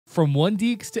From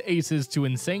 1-deeks to aces to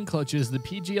insane clutches, the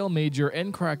PGL Major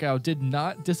and Krakow did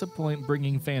not disappoint,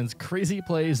 bringing fans crazy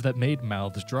plays that made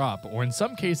mouths drop, or in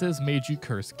some cases made you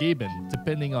curse Gaben,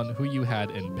 depending on who you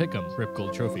had in Pick'em. Rip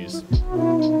Gold Trophies.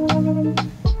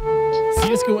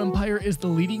 CSGO Empire is the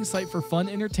leading site for fun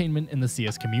entertainment in the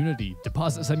CS community.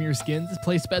 Deposit some of your skins,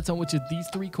 place bets on which of these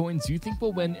 3 coins you think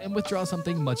will win, and withdraw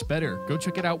something much better. Go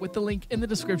check it out with the link in the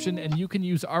description, and you can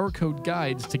use our code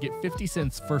GUIDES to get 50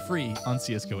 cents for free on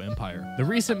CSGO Empire. The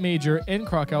recent major in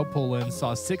Krakow, Poland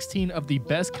saw 16 of the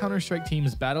best Counter-Strike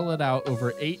teams battle it out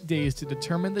over 8 days to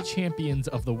determine the champions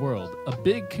of the world. A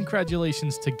big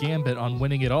congratulations to Gambit on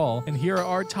winning it all, and here are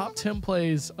our top 10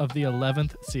 plays of the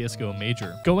 11th CSGO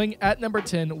Major. Going at number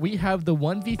 10, we have the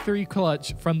 1v3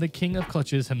 clutch from the king of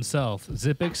clutches himself,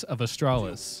 Xyp9x of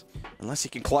Astralis. Unless he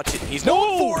can clutch it, he's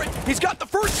known for it. He's got the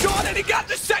first shot and he got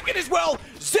the second as well.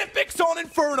 Xyp9x on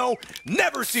Inferno,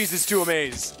 never ceases to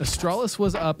amaze. Astralis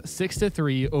was up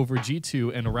 6-3 over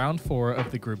G2 in round 4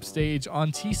 of the group stage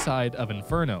on T side of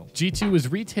Inferno. G2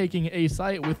 was retaking A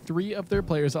site with 3 of their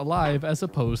players alive as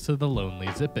opposed to the lonely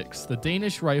Xyp9x. The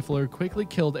Danish rifler quickly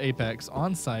killed Apex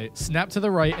on site, snapped to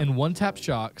the right in one-tap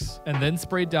shocks, and then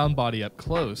sprayed down body up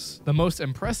close. The most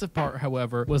impressive part,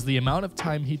 however, was the amount of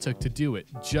time he took to do it,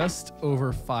 just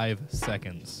over 5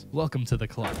 seconds. Welcome to the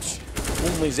clutch.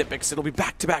 Only Xyp9x, it'll be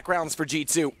back-to-back rounds for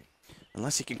G2.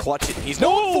 Unless he can clutch it, he's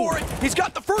known for it. He's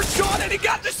got the first shot and he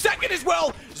got the second as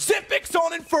well. Xyp9x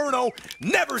on Inferno,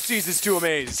 never ceases to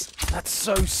amaze. That's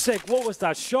so sick. What was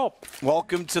that shot?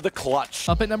 Welcome to the clutch.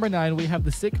 Up at number 9, we have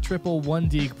the sick triple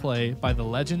 1-deek play by the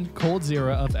legend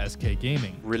coldzera of SK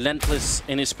Gaming. Relentless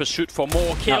in his pursuit for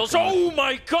more kills. Oh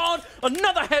my god!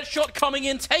 Another headshot coming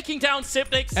in, taking down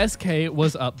Xyp9x. SK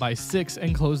was up by 6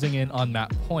 and closing in on that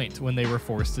point when they were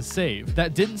forced to save.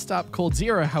 That didn't stop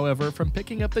coldzera, however, from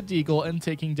picking up the deagle and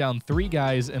taking down 3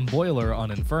 guys in Boiler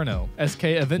on Inferno. SK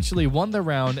eventually won the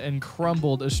round and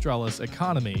crumbled Astralis'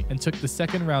 economy and took the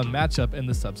second round matchup in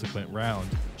the subsequent round.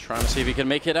 Trying to see if he can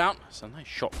make it out. It's a nice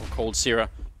shot from coldzera.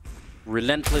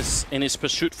 Relentless in his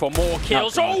pursuit for more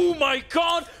kills. Oh my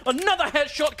god! Another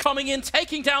headshot coming in,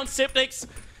 taking down Xyp9x.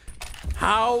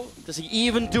 How does he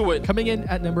even do it? Coming in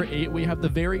at number 8, we have the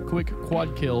very quick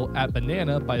quad kill at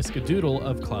Banana by Skadoodle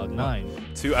of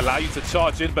Cloud9. To allow you to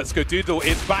charge in, but Skadoodle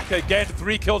is back again.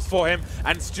 3 kills for him,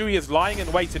 and Stewie is lying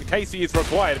in wait in case he is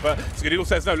required, but Skadoodle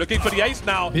says no, looking for the ace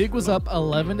now. Big was up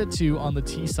 11-2 on the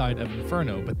T side of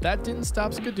Inferno, but that didn't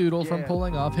stop Skadoodle from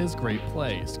pulling off his great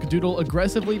play. Skadoodle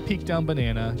aggressively peeked down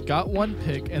Banana, got 1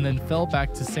 pick, and then fell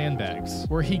back to Sandbags,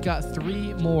 where he got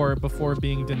 3 more before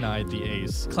being denied the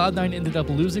ace. Cloud9 ended up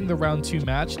losing the round 2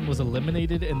 match and was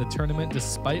eliminated in the tournament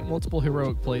despite multiple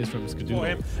heroic plays from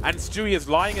Skadoodle. And Stewie is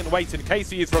lying in wait in case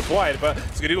he is required, but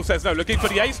Skadoodle says no, looking for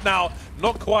the ace now.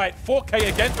 Not quite.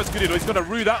 4K again for Skadoodle. He's going to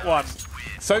rue that one.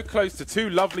 So close to 2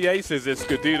 lovely aces is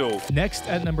Skadoodle. Next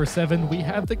at number 7, we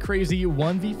have the crazy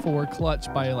 1v4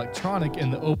 clutch by Electronic in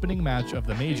the opening match of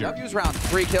the Major. W's round,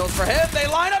 3 kills for him. They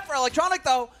line up for Electronic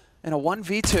though. And a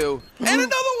 1v2. And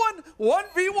another one!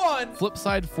 1v1!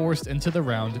 Flipside forced into the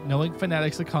round, knowing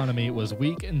Fnatic's economy was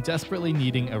weak and desperately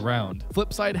needing a round.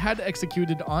 Flipside had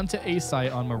executed onto A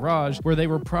site on Mirage, where they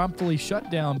were promptly shut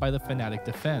down by the Fnatic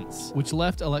defense, which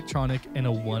left Electronic in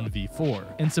a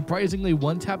 1v4. And surprisingly,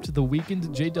 one-tapped the weakened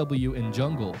JW in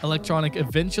jungle. Electronic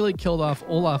eventually killed off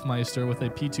Olafmeister with a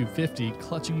P250,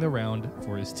 clutching the round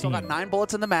for his team. Still got 9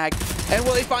 bullets in the mag. And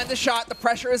will he find the shot? The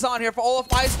pressure is on here for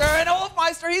Olafmeister. And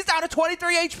Olafmeister, he's down to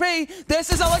 23 HP.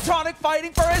 This is Electronic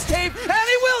fighting for his team, and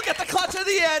he will get the clutch at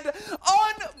the end.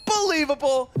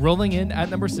 Unbelievable. Rolling in at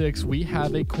number 6, we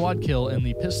have a quad kill in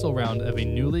the pistol round of a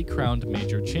newly crowned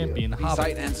major champion,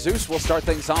 Hobbit. And Zeus will start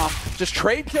things off. Just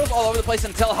trade kills all over the place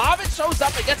until Hobbit shows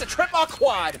up and gets a trip on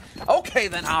quad. Okay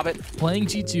then, Hobbit. Playing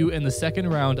G2 in the second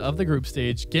round of the group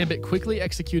stage, Gambit quickly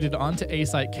executed onto A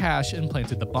site cache and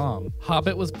planted the bomb.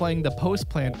 Hobbit was playing the post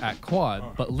plant at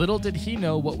quad, but little did he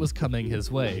know what was coming his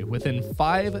way. Within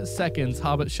 5 seconds,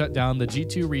 Hobbit shut down the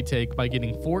G2 retake by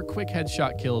getting 4 quick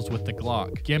headshot kills with the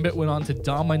Glock. Gambit went on to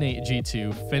dominate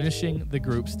G2, finishing the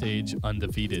group stage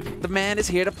undefeated. The man is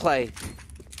here to play.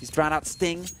 He's brought out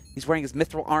Sting, he's wearing his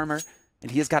mithril armor, and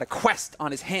he has got a quest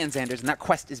on his hands, Anders, and that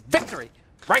quest is victory,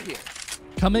 right here.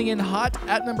 Coming in hot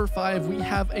at number 5, we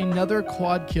have another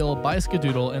quad kill by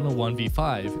Skadoodle in a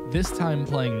 1v5, this time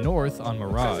playing North on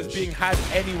Mirage. It's being had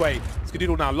anyway.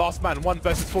 Skadoodle now, last man, 1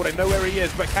 versus 4. They know where he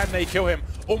is, but can they kill him?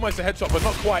 Almost a headshot, but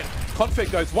not quite.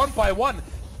 Config goes 1 by 1.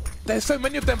 There's so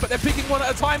many of them, but they're picking one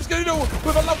at a time. Skadoodle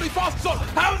with a lovely fast shot.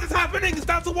 How is this happening? It's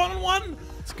down to 1-on-1.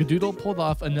 Skadoodle pulled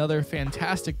off another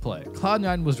fantastic play.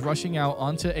 Cloud9 was rushing out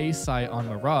onto A site on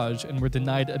Mirage and were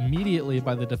denied immediately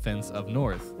by the defense of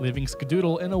North, leaving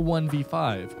Skadoodle in a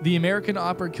 1v5. The American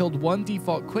Opera killed one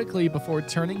default quickly before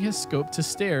turning his scope to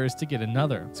stairs to get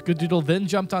another. Skadoodle then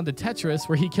jumped onto Tetris,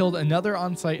 where he killed another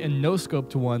onsite and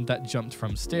no-scoped one that jumped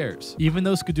from stairs. Even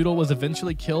though Skadoodle was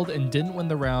eventually killed and didn't win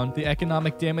the round, the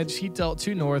economic damage he dealt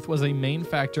to North was a main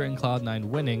factor in Cloud9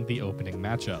 winning the opening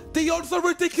matchup. The odds are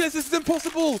ridiculous, this is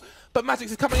impossible! But Magic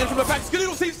is coming in from the back.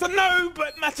 Skadoodle seems to know,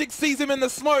 but Magic sees him in the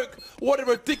smoke. What a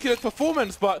ridiculous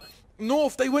performance, but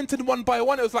North, they went in 1 by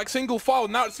 1. It was like single file.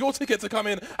 Now it's your ticket to come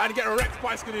in and get wrecked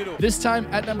by Skadoodle. This time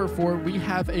at number 4, we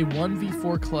have a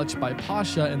 1v4 clutch by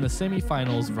Pasha in the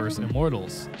semifinals versus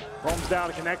Immortals. Bombs down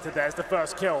and connected. There's the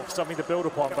first kill. Something to build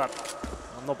upon, but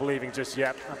I'm not believing just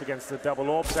yet. Up against the double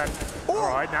orbs. And all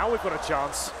right, now we've got a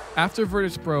chance. After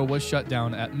Virtus Pro was shut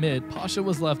down at mid, Pasha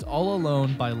was left all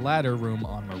alone by ladder room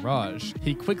on Mirage.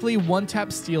 He quickly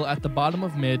one-tapped Steel at the bottom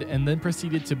of mid and then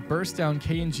proceeded to burst down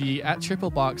KNG at triple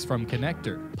box from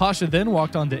connector. Pasha then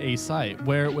walked onto A site,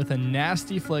 where with a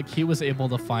nasty flick he was able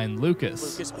to find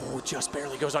Lucas. Lucas, just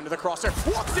barely goes under the crosshair.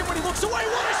 Walks in when he looks away.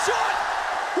 What a shot!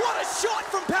 What a shot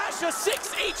from Pasha!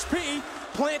 6 HP.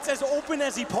 Plants as open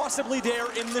as he possibly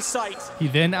dare in the site. He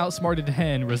then outsmarted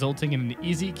Hen, resulting in an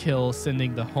easy kill,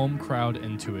 sending the home crowd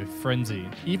into a frenzy.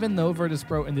 Even though Virtus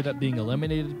Pro ended up being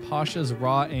eliminated, Pasha's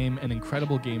raw aim and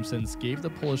incredible game sense gave the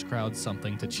Polish crowd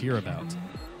something to cheer about.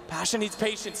 Pasha needs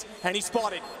patience, and he's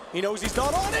spotted. He knows he's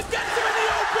not on it. Gets him in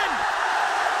the open!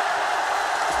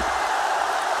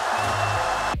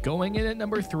 Going in at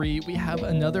number 3, we have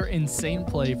another insane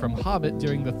play from Hobbit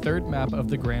during the 3rd map of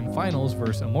the Grand Finals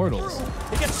versus Immortals.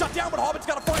 He gets shut down, but Hobbit's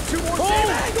got to find 2 more. Same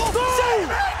angle! Same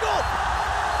angle!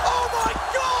 Oh my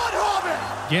God,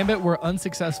 Hobbit! Gambit were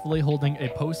unsuccessfully holding a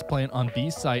post plant on B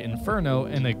site Inferno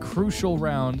in a crucial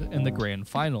round in the Grand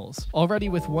Finals. Already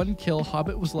with 1 kill,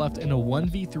 Hobbit was left in a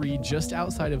 1v3 just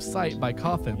outside of site by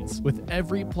Coffins, with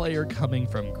every player coming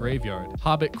from Graveyard.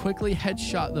 Hobbit quickly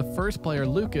headshot the first player,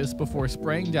 Lucas, before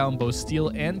spraying down both Steel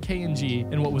and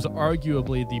KNG in what was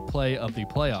arguably the play of the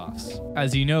playoffs.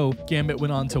 As you know, Gambit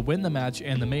went on to win the match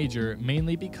and the Major,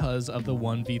 mainly because of the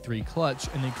 1v3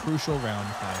 clutch in a crucial round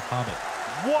by Hobbit.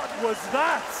 What was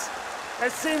that?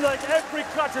 It seemed like every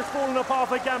clutch has fallen apart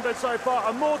for Gambit so far.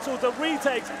 Immortals, the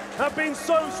retakes have been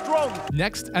so strong.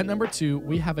 Next, at number 2,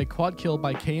 we have a quad kill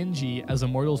by KNG as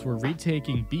Immortals were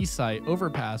retaking B-site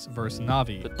Overpass versus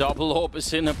Na'Vi. The double orb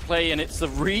is in a play, and it's the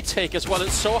retake as well.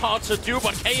 It's so hard to do,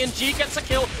 but KNG gets a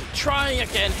kill. Trying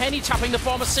again. Henny tapping the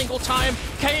bomb a single time.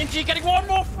 KNG getting one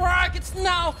more frag. It's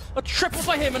now a triple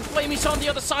for him, and Flamey's on the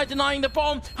other side denying the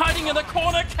bomb. Hiding in the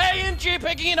corner. KNG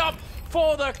picking it up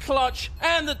for the clutch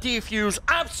and the defuse.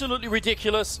 Absolutely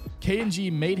ridiculous. KNG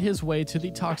made his way to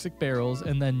the toxic barrels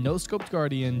and then no-scoped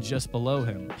Guardian just below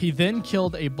him. He then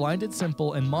killed a blinded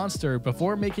Simple and Monster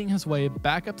before making his way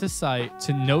back up to site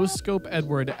to no-scope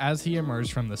Edward as he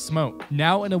emerged from the smoke.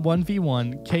 Now in a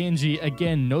 1v1, KNG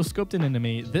again no-scoped an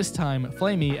enemy, this time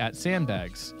Flamey at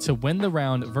Sandbags, to win the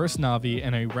round versus Na'Vi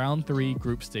in a round 3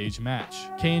 group stage match.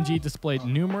 KNG displayed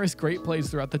numerous great plays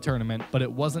throughout the tournament, but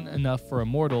it wasn't enough for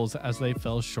Immortals as they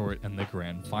fell short in the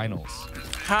Grand Finals.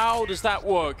 How does that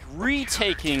work?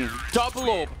 Retaking double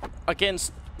orb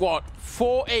against what?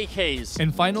 4 AKs.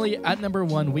 And finally, at number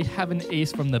 1, we have an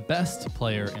ace from the best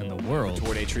player in the world.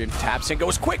 Toward Atrium, taps and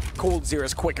goes quick. Cold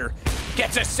Zera's quicker.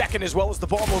 Gets a second as well as the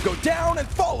bomb will go down and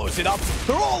follows it up.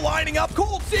 They're all lining up.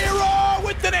 Cold Zera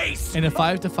with an ace. In a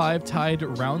 5-5 tied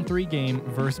round 3 game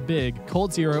versus Big,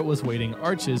 Cold Zera was waiting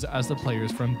arches as the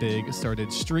players from Big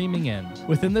started streaming in.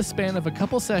 Within the span of a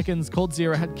couple seconds, Cold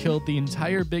Zera had killed the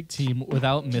entire Big team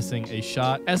without missing a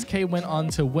shot. SK went on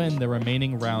to win the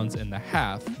remaining rounds in the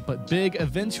half, but Big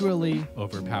eventually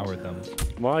overpowered them.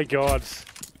 My God.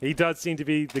 He does seem to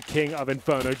be the king of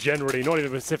Inferno generally, not in a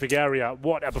specific area.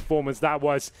 What a performance that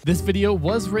was. This video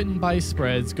was written by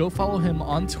Spreads. Go follow him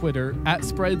on Twitter at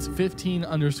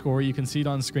Spreads15_. You can see it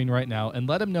on screen right now, and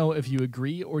let him know if you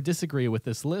agree or disagree with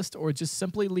this list, or just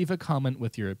simply leave a comment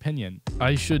with your opinion.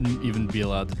 I shouldn't even be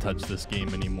allowed to touch this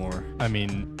game anymore. I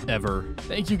mean, ever.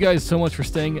 Thank you guys so much for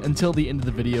staying until the end of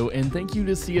the video, and thank you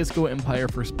to CSGO Empire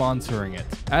for sponsoring it.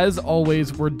 As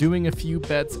always, we're doing a few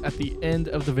bets at the end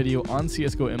of the video on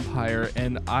CSGO Empire,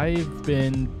 and I've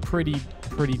been pretty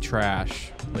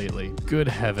trash lately. Good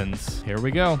heavens. Here we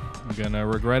go. I'm gonna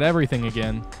regret everything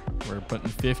again. We're putting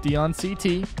 50 on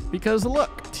CT because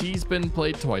look, T's been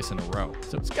played twice in a row,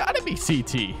 so it's gotta be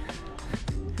CT.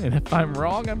 And if I'm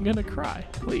wrong, I'm gonna cry.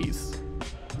 Please.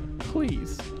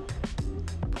 Please.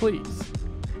 Please.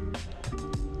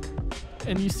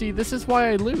 And you see, this is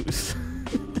why I lose.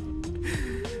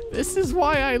 This is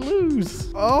why I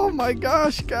lose. Oh my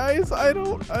gosh, guys. I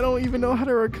don't even know how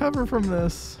to recover from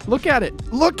this. Look at it.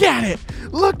 Look at it.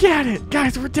 Look at it.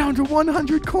 Guys, we're down to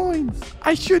 100 coins.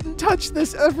 I shouldn't touch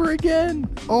this ever again.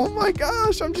 Oh my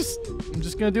gosh. I'm just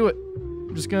gonna do it.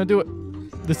 I'm just gonna do it.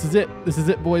 This is it. This is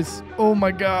it, boys. Oh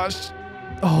my gosh.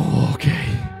 Oh,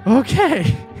 okay.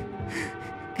 Okay.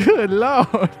 Good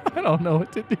Lord. I don't know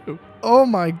what to do. Oh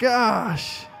my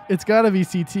gosh. It's got to be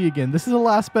CT again. This is the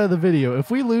last bet of the video. If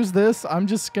we lose this, I'm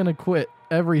just going to quit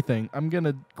everything. I'm going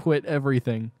to quit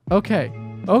everything. Okay.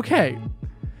 Okay.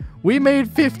 We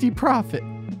made 50 profit.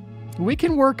 We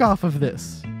can work off of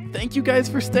this. Thank you guys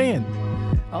for staying.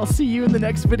 I'll see you in the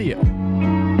next video.